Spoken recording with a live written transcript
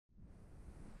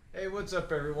Hey, what's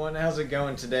up everyone? How's it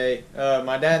going today?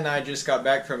 My dad and I just got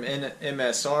back from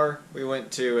MSR. We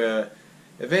went to an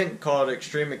event called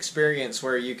Xtreme Xperience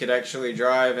where you could actually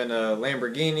drive in a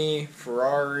Lamborghini,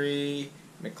 Ferrari,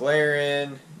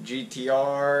 McLaren,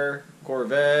 GTR,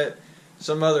 Corvette,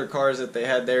 some other cars that they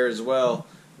had there as well.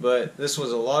 But this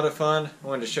was a lot of fun. I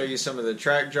wanted to show you some of the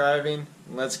track driving.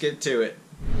 Let's get to it.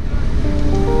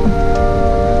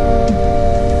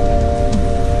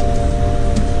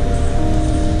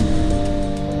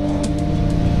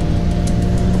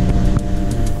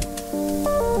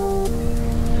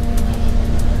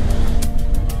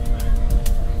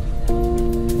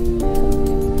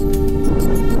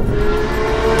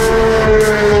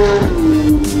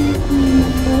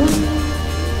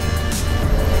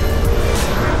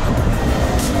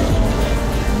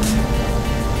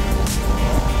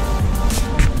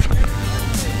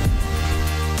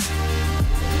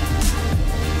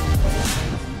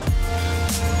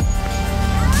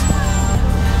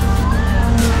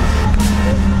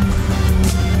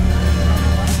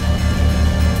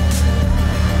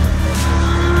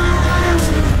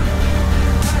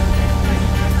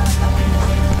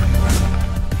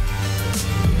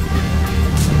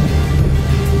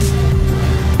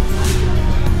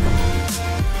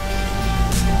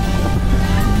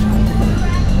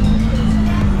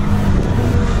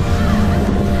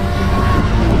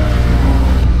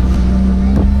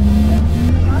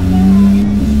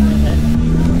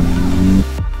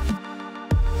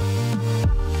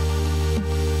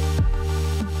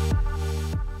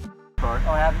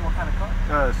 What kind of car?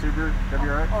 Subaru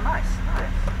WRX. Oh, nice.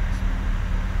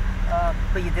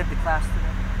 But you did the class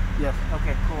today? Yes.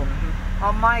 Okay, cool.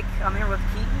 Mike, I'm here with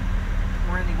Keaton.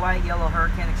 We're in the white, yellow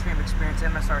Huracan Xtreme Xperience,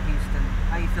 MSR Houston.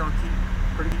 How you feeling, Keaton?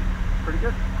 Pretty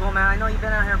good. Cool, man. I know you've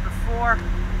been out here before.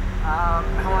 How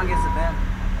long has it been?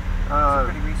 It's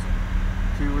pretty recent.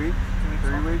 2 weeks. 2 weeks.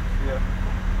 3 weeks. Yeah.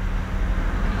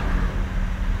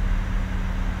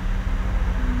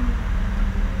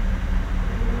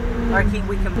 Alright, Keaton,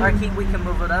 we can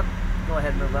move it up. Go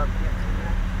ahead, move up. Yeah.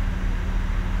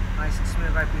 Nice and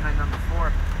smooth right behind number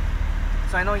 4.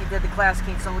 So I know you did the class,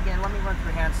 Keaton. So again, let me run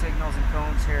through hand signals and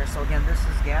cones here. So again, this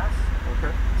is gas.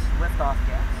 Okay. This is lift off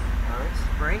gas. Alright. This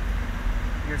is brake.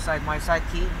 Your side, my side,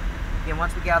 Keaton. Again,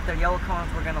 once we get out there, yellow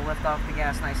cones, we're going to lift off the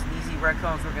gas nice and easy. Red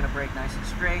cones, we're going to brake nice and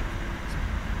straight. So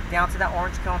down to that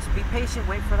orange cone. So be patient,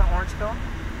 wait for the orange cone.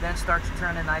 Then start your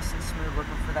turn in nice and smooth,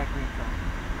 looking for that green cone.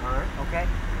 Alright. Okay?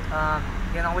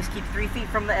 You can always keep 3 feet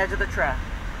from the edge of the track.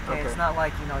 Okay? It's not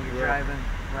like, you're driving,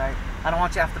 right? I don't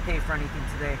want you to have to pay for anything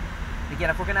today. Again,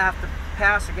 if we're going to have to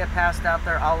pass or get passed out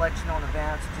there, I'll let you know in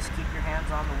advance. Just keep your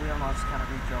hands on the wheel and I'll just kind of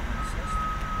reach over and assist.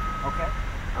 Okay?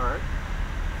 Alright.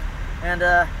 And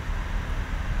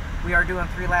we are doing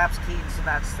 3 laps, Keaton, so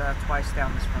that's twice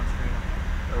down this front straight.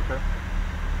 Okay.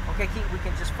 Okay, Keaton, we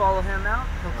can just follow him out.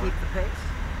 He'll keep the pace.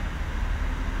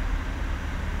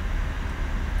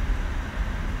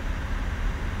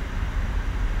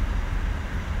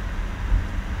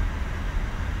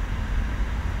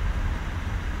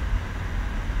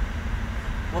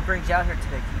 What brings you out here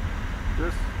today, Keaton?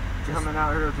 Just coming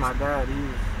out here with my dad.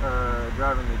 He's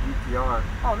driving the GTR.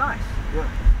 Oh, nice. Yeah.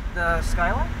 The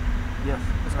Skyline? Yes.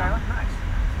 The Skyline? Nice.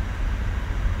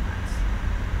 Nice.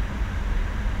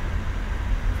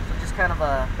 So just kind of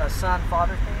a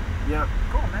son-father thing? Yeah.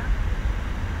 Cool, man.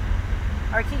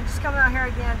 Alright, Keaton, just coming out here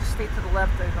again, just stay to the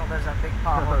left. There's that big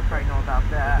pothole. You probably know about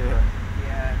that. Yeah.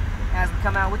 Yeah. As we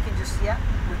come out, we can get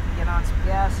on some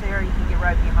gas here. You can get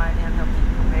right behind him. He'll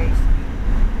keep the pace.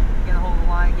 You're going to hold the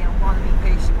line again. We want to be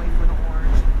patient, wait for the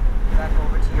orange. Back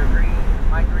over to your green.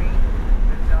 My green.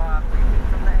 Good job. 3 feet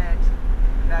from the edge.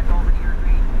 Back over to your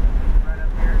green. Right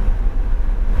up here.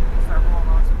 You can start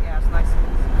rolling on some gas. Nice and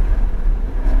easy.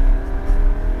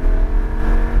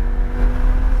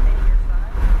 Stay to your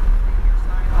side. Stay to your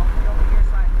side. Over to your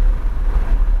side.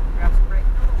 Grab some brakes.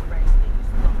 Those brakes. Use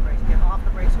those brakes. Get off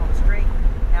the brakes. Hold it straight.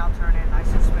 Now turn in.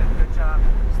 Nice and smooth. Good job.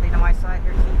 Stay to my side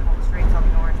here, Keaton. Hold it straight. Tell the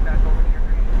orange. Back over to your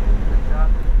green. Good job.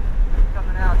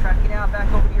 Coming out. Try to get out.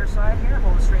 Back over to your side here.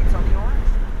 Hold it straight. Tell the orange.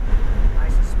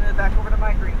 Nice and smooth. Back over to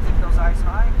my green. Keep those eyes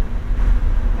high.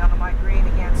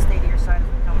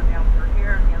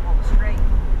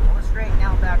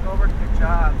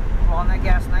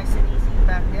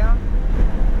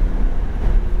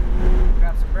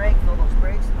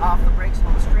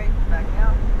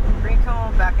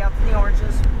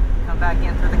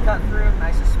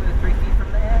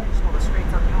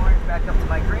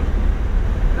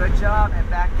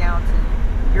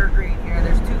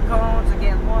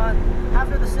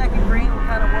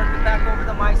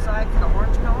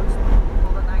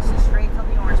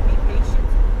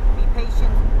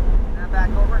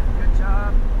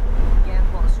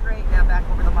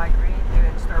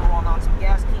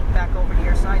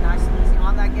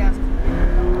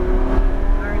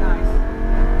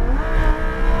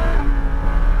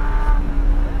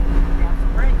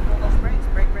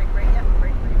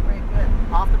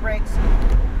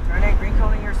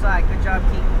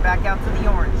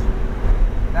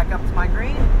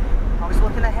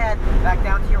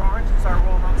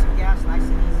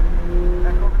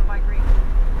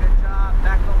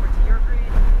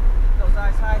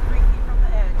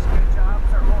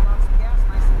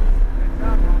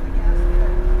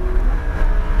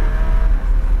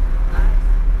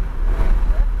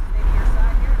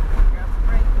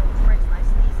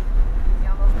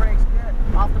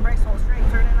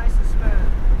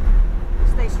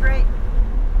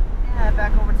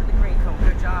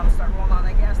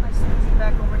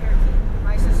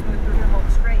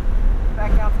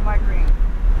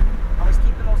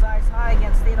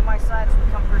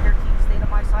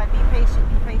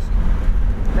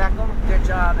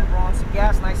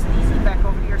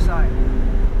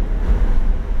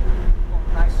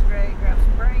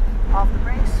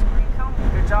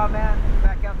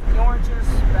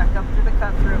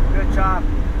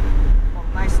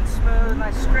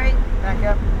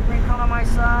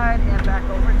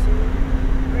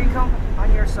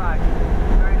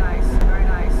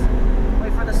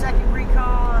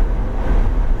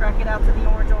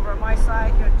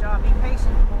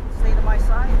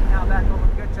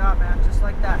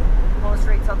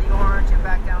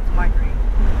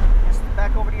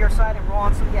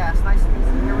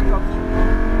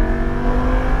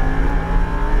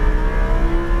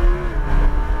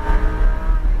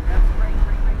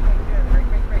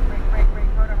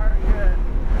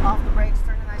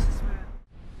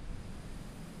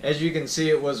 as you can see,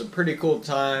 it was a pretty cool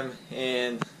time,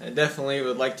 and I definitely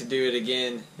would like to do it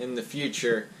again in the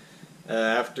future.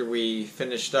 After we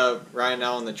finished up riding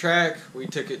out on the track, we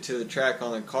took it to the track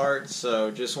on the karts,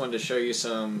 so just wanted to show you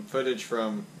some footage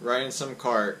from riding some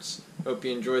karts. Hope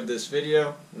you enjoyed this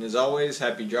video, and as always,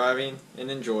 happy driving and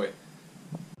enjoy.